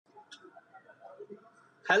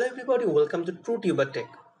Hello everybody, welcome to TrueTuber Tech.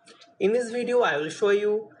 In this video, I will show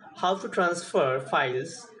you how to transfer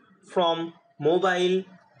files from mobile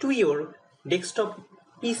to your desktop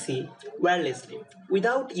PC wirelessly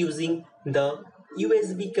without using the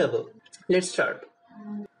USB cable. Let's start.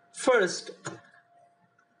 First,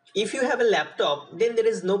 if you have a laptop, then there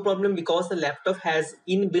is no problem because the laptop has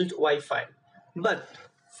inbuilt Wi-Fi. But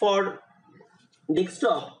for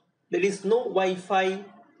desktop, there is no Wi-Fi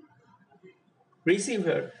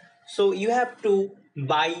receiver, so you have to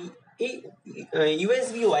buy a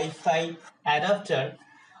USB Wi-Fi adapter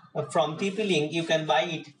from TP-Link. You can buy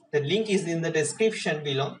it. The link is in the description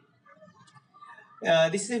below.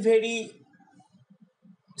 This is a very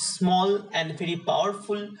small and very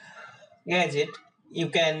powerful gadget. You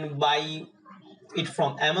can buy it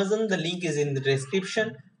from Amazon. The link is in the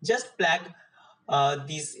description. Just plug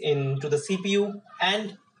this into the CPU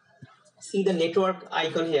and see the network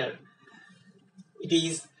icon here. It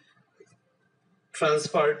is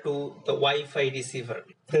transferred to the Wi-Fi receiver.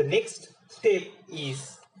 The next step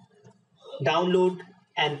is download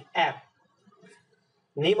an app.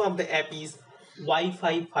 Name of the app is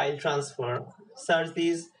Wi-Fi File Transfer. Search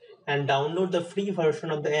this and download the free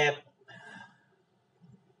version of the app.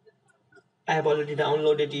 I have already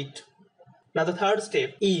downloaded it. Now the third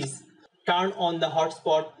step is turn on the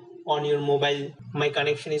hotspot on your mobile. My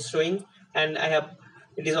connection is showing and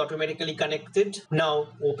it is automatically connected. Now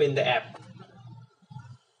open the app.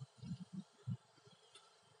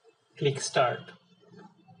 Click start.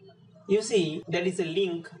 You see there is a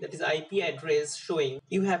link, that is IP address showing.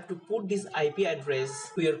 You have to put this IP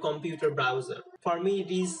address to your computer browser. For me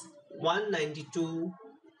it is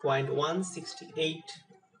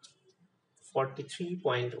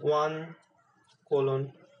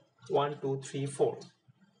 192.168.43.1:1234.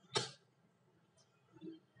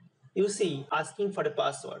 You see asking for the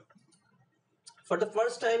password. For the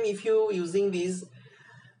first time, if you using this,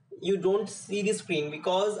 you don't see the screen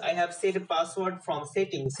because I have set a password from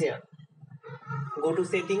settings here. Go to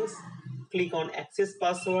settings, click on access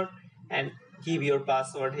password and give your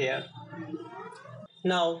password here.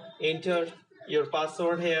 Now enter your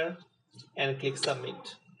password here and click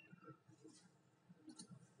submit.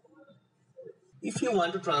 If you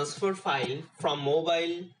want to transfer file from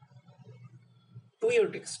mobile to your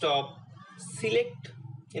desktop, select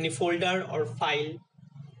any folder or file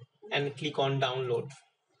and click on download.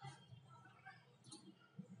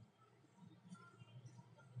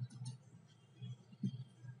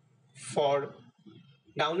 For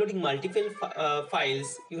downloading multiple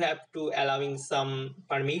files, you have to allowing some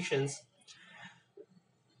permissions.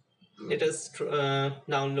 Let us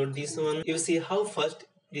download this one. You see how fast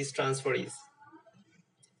this transfer is.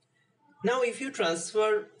 Now if you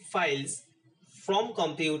transfer files from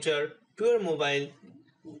computer to your mobile,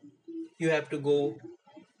 you have to go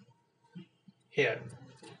here,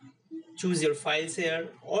 choose your files here,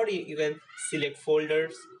 or you can select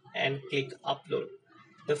folders and click upload.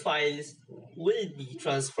 The files will be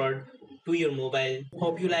transferred to your mobile.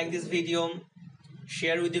 Hope you like this video.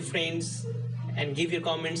 Share with your friends and give your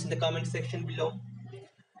comments in the comment section below.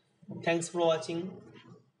 Thanks for watching.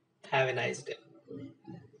 Have a nice day.